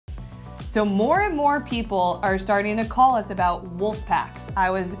So more and more people are starting to call us about wolf packs. I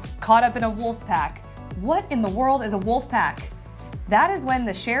was caught up in a wolf pack. What in the world is a wolf pack? That is when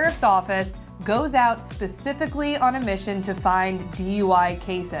the sheriff's office goes out specifically on a mission to find DUI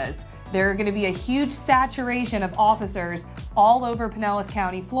cases. There are going to be a huge saturation of officers all over Pinellas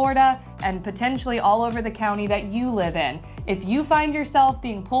County, Florida, and potentially all over the county that you live in. If you find yourself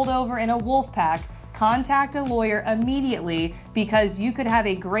being pulled over in a wolf pack, contact a lawyer immediately because you could have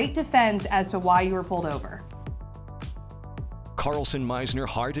a great defense as to why you were pulled over. Carlson, Meisner,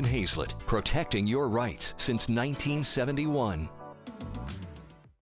 Hart, and Hazlett, protecting your rights since 1971.